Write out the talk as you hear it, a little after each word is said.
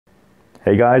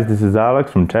Hey guys, this is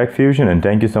Alex from Tech Fusion, and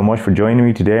thank you so much for joining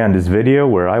me today on this video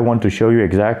where I want to show you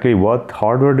exactly what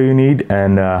hardware do you need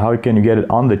and how can you get it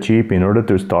on the cheap in order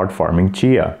to start farming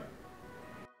Chia.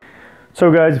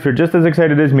 So guys, if you're just as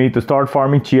excited as me to start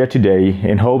farming Chia today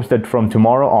in hopes that from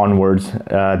tomorrow onwards,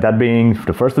 that being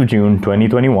the 1st of June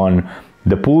 2021,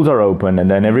 the pools are open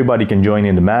and then everybody can join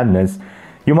in the madness,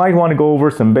 you might want to go over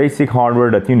some basic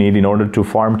hardware that you need in order to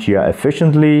farm Chia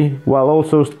efficiently while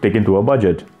also sticking to a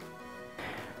budget.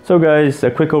 So guys,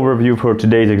 a quick overview for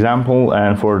today's example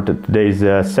and for today's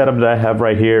setup that I have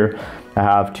right here. I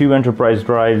have two enterprise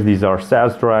drives. These are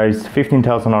SAS Drives,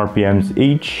 15,000 RPMs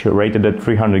each, rated at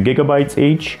 300 gigabytes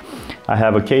each. I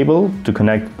have a cable to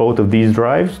connect both of these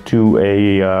drives to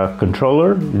a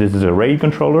controller. This is a RAID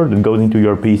controller that goes into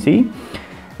your PC.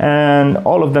 And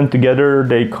all of them together,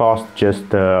 they cost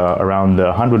just around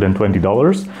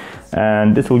 $120.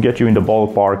 And this will get you in the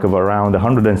ballpark of around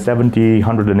 170,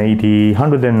 180,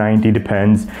 190,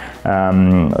 depends,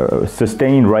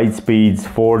 sustained write speeds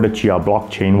for the Chia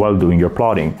blockchain while doing your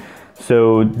plotting.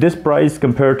 So this price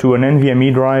compared to an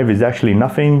NvmE drive is actually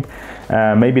nothing.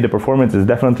 Maybe the performance is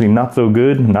definitely not so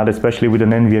good, not especially with an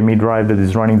NvmE drive that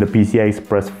is running the PCI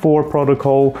Express 4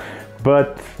 protocol.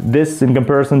 But this, in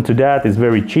comparison to that, is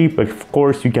very cheap. Of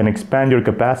course, you can expand your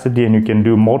capacity and you can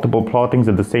do multiple plottings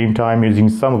at the same time using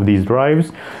some of these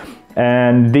drives.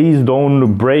 And these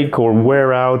don't break or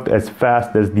wear out as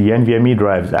fast as the NvmE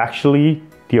drives. Actually,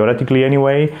 theoretically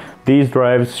anyway, these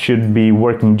drives should be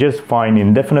working just fine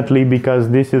indefinitely because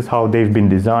this is how they've been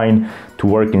designed to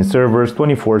work in servers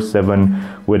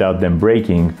 24/7 without them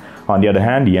breaking. On the other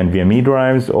hand, the NvmE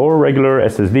drives or regular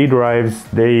SSD drives,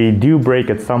 they do break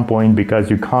at some point because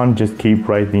you can't just keep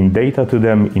writing data to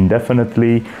them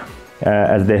indefinitely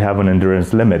as they have an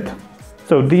endurance limit.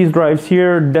 So these drives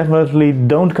here definitely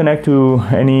don't connect to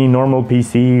any normal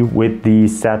PC with the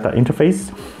SATA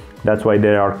interface. That's why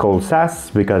they are called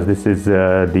SAS, because this is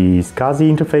the SCSI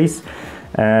interface.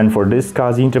 And for this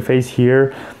SCSI interface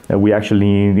here, we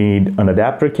actually need an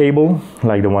adapter cable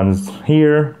like the ones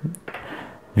here,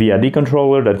 via the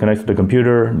controller that connects to the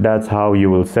computer. That's how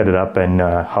you will set it up and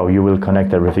how you will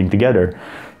connect everything together.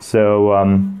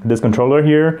 So this controller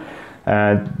here,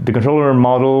 the controller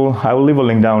model, I will leave a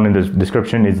link down in the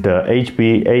description. It's the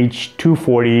HP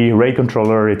H240 RAID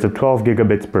controller. It's a 12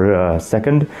 gigabits per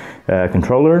second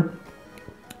controller,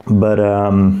 but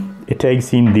it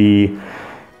takes in the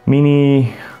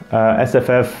mini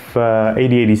SFF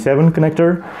 8087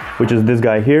 connector, which is this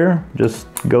guy here. Just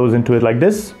goes into it like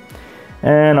this.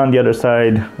 And on the other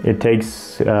side, it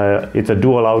takes, it's a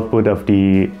dual output of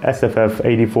the SFF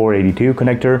 8482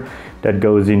 connector that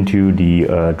goes into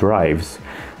the drives.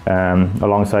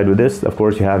 Alongside with this, of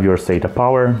course, you have your SATA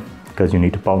power because you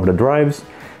need to power the drives.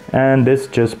 And this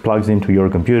just plugs into your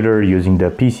computer using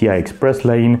the PCI Express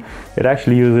lane. It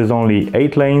actually uses only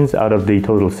 8 lanes out of the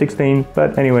total 16,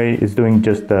 but anyway, it's doing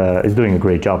a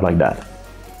great job like that.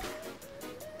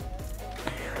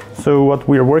 So what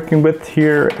we're working with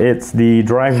here, it's the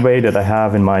drive bay that I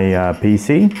have in my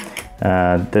PC.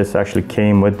 This actually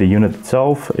came with the unit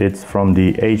itself. It's from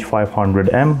the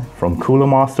H500M from Cooler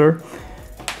Master.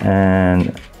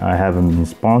 And I haven't been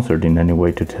sponsored in any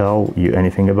way to tell you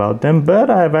anything about them, but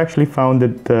I've actually found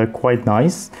it quite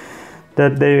nice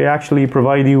that they actually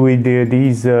provide you with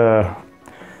these,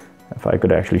 if I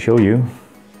could actually show you,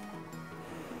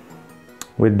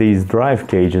 with these drive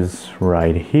cages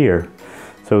right here.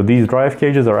 So these drive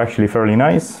cages are actually fairly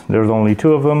nice. There's only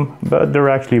 2 of them, but they're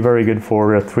actually very good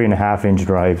for 3.5-inch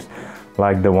drives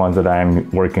like the ones that I'm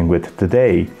working with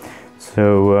today.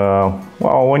 So,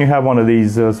 well, when you have one of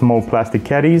these small plastic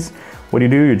caddies, what do?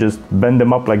 You just bend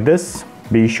them up like this.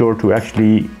 Be sure to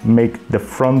actually make the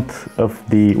front of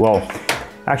the, well,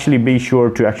 actually be sure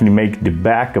to actually make the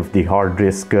back of the hard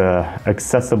disk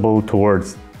accessible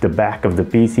towards the back of the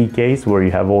PC case where you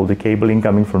have all the cabling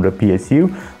coming from the PSU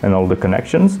and all the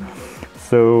connections.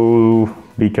 So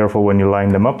be careful when you line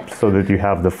them up so that you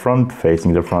have the front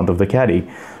facing the front of the caddy.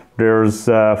 There's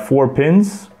 4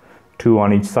 pins, 2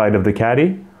 on each side of the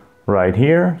caddy right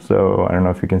here. So I don't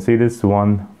know if you can see this,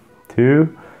 1,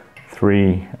 2,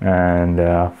 3, and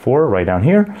 4 right down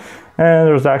here. And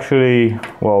there's actually,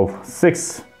 well,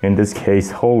 6 in this case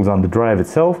holes on the drive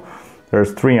itself.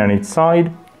 There's 3 on each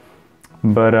side.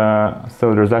 But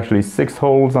so there's actually 6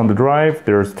 holes on the drive.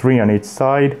 There's 3 on each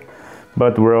side,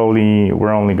 but we're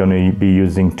only going to be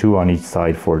using 2 on each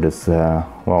side for this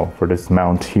well, for this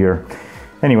mount here.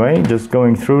 Anyway, just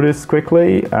going through this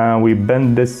quickly, we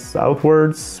bend this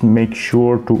outwards. Make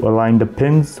sure to align the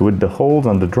pins with the holes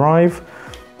on the drive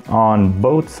on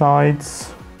both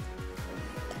sides.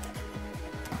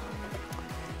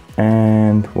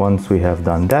 And once we have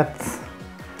done that,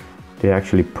 they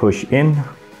actually push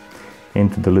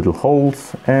into the little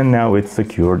holes, and now it's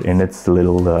secured in its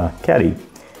little caddy.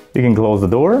 You can close the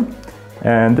door,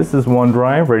 and this is one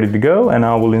drive ready to go, and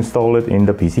I will install it in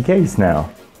the PC case now.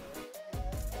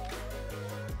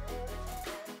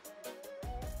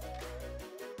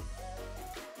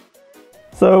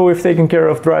 So we've taken care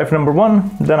of drive number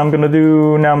 1, then I'm gonna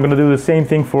do the same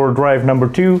thing for drive number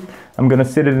 2. I'm gonna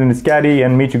sit it in this caddy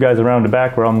and meet you guys around the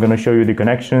back, where I'm gonna show you the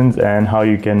connections and how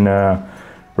you can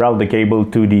route the cable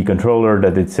to the controller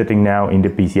that it's sitting now in the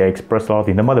PCI Express slot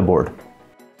in the motherboard.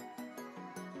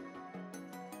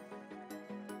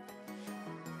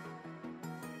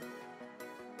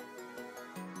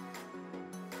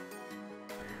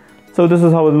 So this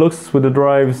is how it looks with the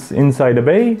drives inside the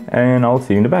bay, and I'll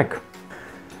see you in the back.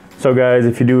 So guys,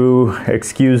 if you do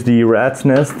excuse the rat's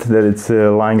nest that it's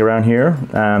lying around here,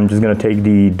 I'm just gonna take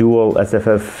the dual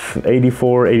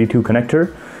SFF8482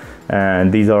 connector,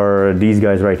 and these are these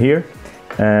guys right here,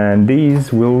 and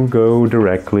these will go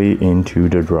directly into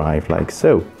the drive like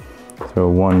so. So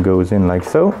one goes in like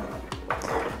so.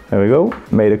 There we go,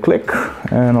 made a click,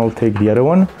 and I'll take the other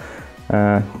one.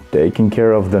 Taking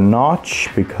care of the notch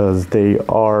because they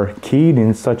are keyed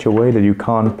in such a way that you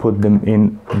can't put them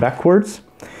in backwards.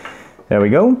 There we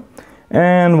go.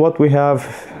 And what we have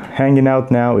hanging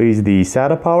out now is the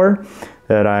SATA power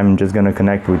that I'm just going to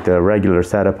connect with the regular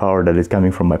SATA power that is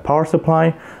coming from my power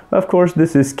supply. Of course,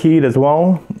 this is keyed as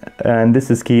well, and this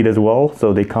is keyed as well,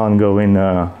 so they can't go in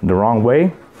the wrong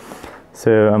way.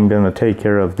 So I'm going to take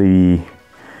care of the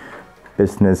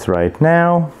business right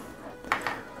now.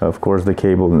 Of course, the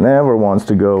cable never wants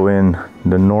to go in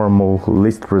the normal,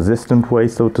 least resistant way,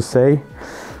 so to say.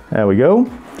 There we go.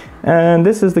 And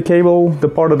this is the cable, the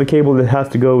part of the cable that has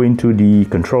to go into the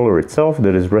controller itself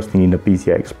that is resting in the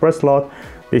PCI Express slot.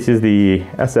 This is the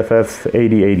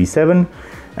SFF8087,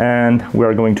 and we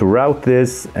are going to route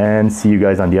this and see you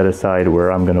guys on the other side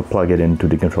where I'm going to plug it into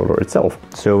the controller itself.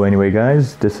 So anyway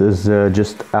guys, this is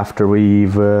just after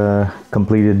we've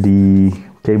completed the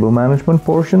cable management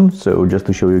portion. So just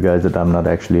to show you guys that I'm not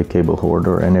actually a cable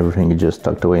hoarder, and everything is just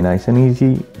tucked away nice and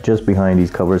easy just behind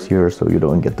these covers here, so you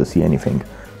don't get to see anything.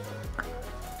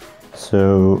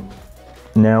 So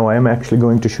now I'm actually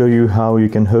going to show you how you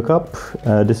can hook up.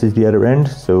 This is the other end.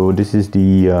 So this is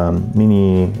the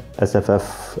mini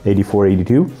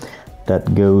SFF8482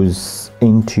 that goes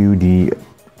into the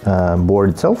board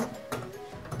itself.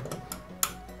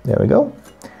 There we go.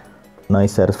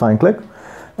 Nice satisfying click.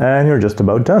 And you're just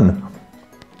about done.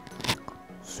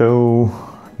 So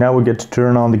now we get to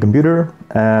turn on the computer,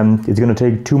 and it's going to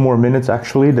take 2 more minutes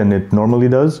actually than it normally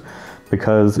does,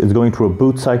 because it's going through a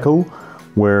boot cycle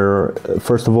where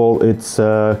first of all it's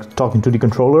talking to the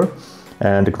controller,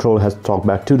 and the controller has to talk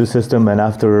back to the system, and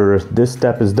after this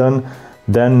step is done,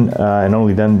 then and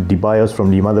only then the BIOS from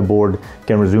the motherboard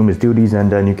can resume its duties,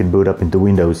 and then you can boot up into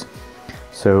Windows.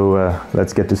 So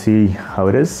let's get to see how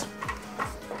it is.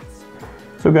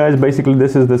 So guys, basically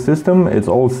this is the system. It's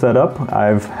all set up. I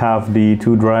have the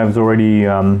 2 drives already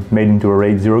made into a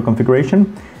RAID 0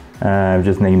 configuration. I've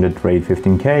just named it RAID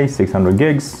 15K, 600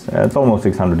 gigs. It's almost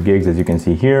 600 gigs as you can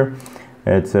see here.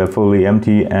 It's fully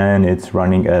empty and it's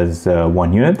running as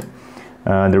 1 unit.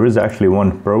 There is actually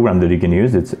one program that you can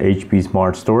use. It's HP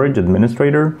Smart Storage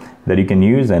Administrator that you can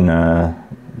use, and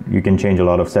you can change a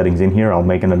lot of settings in here. I'll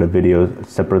make another video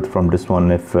separate from this one.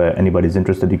 If anybody's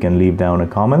interested, you can leave down a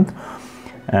comment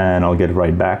and I'll get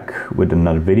right back with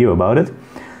another video about it.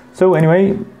 So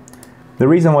anyway, the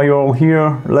reason why you're all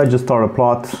here, let's just start a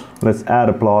plot. Let's add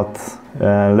a plot.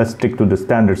 Let's stick to the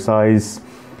standard size.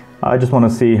 I just want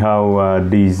to see how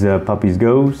these puppies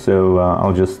go. So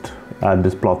I'll just add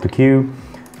this plot to queue.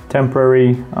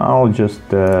 Temporary, I'll just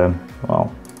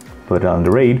well, put it on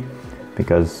the RAID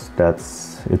because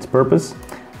that's its purpose.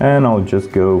 And I'll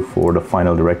just go for the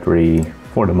final directory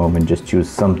for the moment, just choose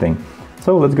something.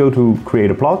 So let's go to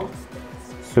create a plot.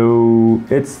 So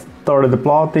it's started the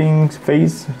plotting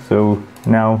phase. So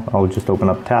now I'll just open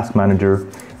up Task Manager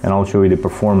and I'll show you the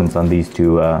performance on these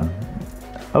 2.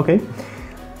 Okay,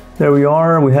 there we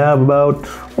are. We have about,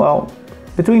 well,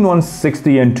 between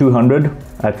 160 and 200.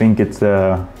 I think it's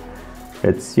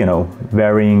you know,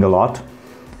 varying a lot.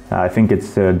 I think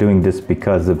it's doing this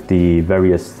because of the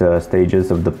various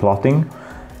stages of the plotting.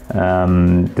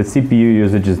 The CPU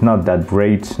usage is not that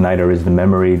great, neither is the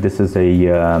memory. This is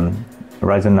a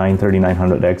Ryzen 9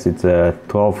 3900X. It's a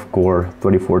 12 core,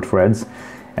 24 threads,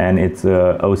 and it's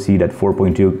OC at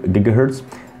 4.2 gigahertz.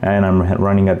 And I'm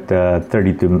running at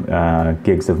 32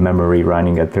 gigs of memory,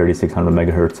 running at 3600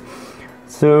 megahertz.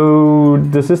 So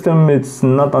the system, it's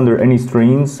not under any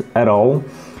strains at all.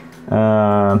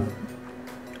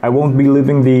 I won't be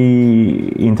leaving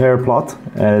the entire plot,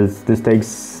 as this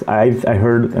takes, I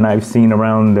heard and I've seen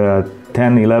around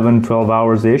 10, 11, 12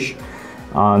 hours ish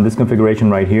on this configuration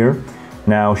right here.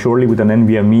 Now surely with an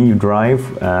NvMe drive,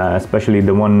 especially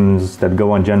the ones that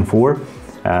go on Gen 4,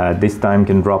 this time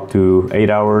can drop to 8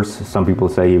 hours. Some people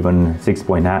say even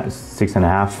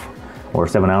 6.5 or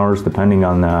 7 hours, depending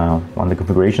on the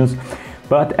configurations.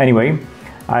 But anyway,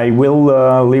 I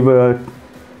will leave a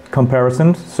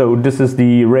comparison. So this is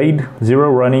the RAID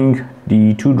 0 running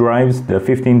the two drives, the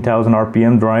 15,000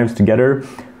 RPM drives together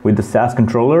with the SAS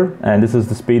controller, and this is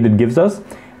the speed it gives us.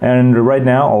 And right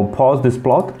now I'll pause this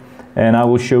plot and I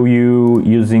will show you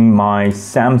using my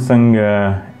Samsung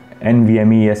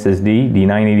NvMe SSD, the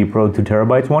 980 Pro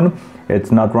 2TB one.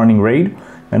 It's not running RAID,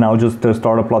 and I'll just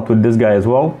start a plot with this guy as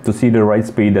well to see the right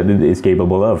speed that it is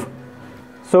capable of.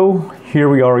 So here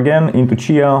we are again into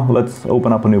Chia. Let's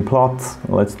open up a new plot.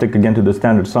 Let's stick again to the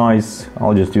standard size.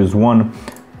 I'll just use one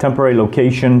temporary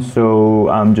location. So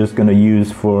I'm just gonna use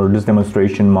for this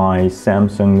demonstration my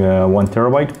Samsung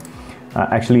 1TB.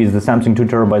 Actually, it's the Samsung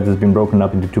 2TB that's been broken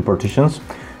up into two partitions.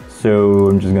 So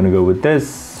I'm just gonna go with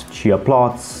this, Chia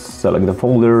plots, select the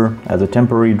folder as a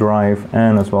temporary drive,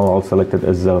 and as well I'll select it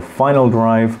as a final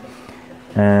drive.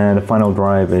 And the final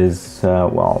drive is,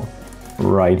 well,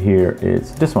 right here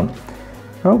is this one.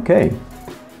 Okay,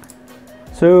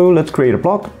 so let's create a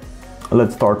plot.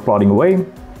 Let's start plotting away,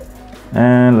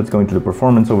 and let's go into the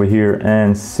performance over here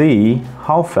and see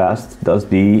how fast does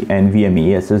the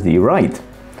NvMe SSD write.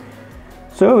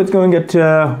 So it's going at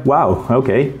wow,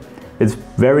 okay, it's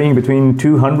varying between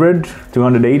 200,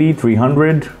 280,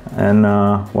 300, and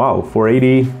wow,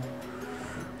 480,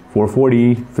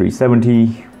 440,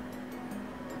 370,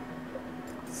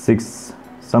 6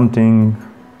 something.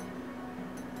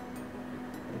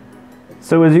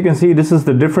 So as you can see, this is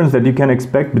the difference that you can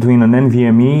expect between an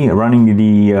NvMe running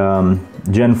the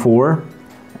Gen 4.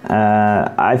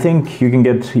 I think you can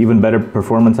get even better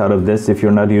performance out of this if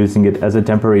you're not using it as a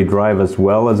temporary drive as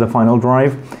well as a final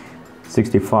drive.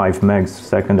 65 megs per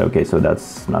second, okay, so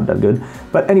that's not that good.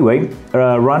 But anyway,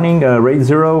 running RAID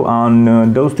 0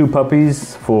 on those two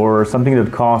puppies for something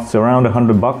that costs around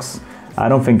 $100, I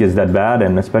don't think it's that bad,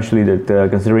 and especially that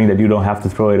considering that you don't have to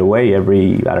throw it away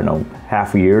every, I don't know,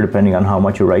 half a year, depending on how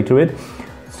much you write to it.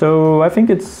 So I think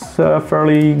it's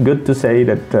fairly good to say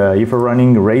that if you're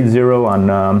running RAID 0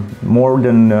 on more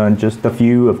than just a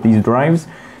few of these drives,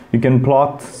 you can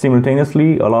plot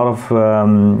simultaneously a lot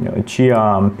of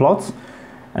Chia plots,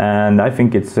 and I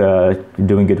think it's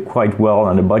doing it quite well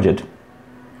on a budget.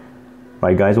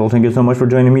 Right guys, well, thank you so much for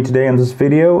joining me today on this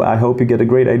video. I hope you get a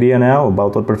great idea now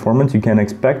about what performance you can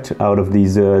expect out of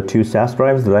these two SAS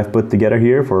drives that I've put together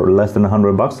here for less than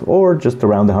 $100, or just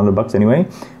around $100 anyway,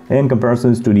 in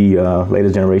comparisons to the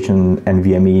latest generation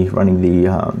NvMe running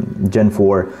the Gen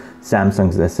 4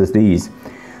 Samsung's SSDs.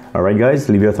 Alright guys,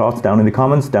 leave your thoughts down in the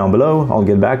comments down below. I'll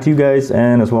get back to you guys,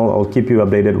 and as well I'll keep you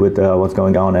updated with what's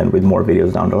going on and with more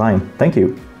videos down the line. Thank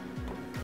you.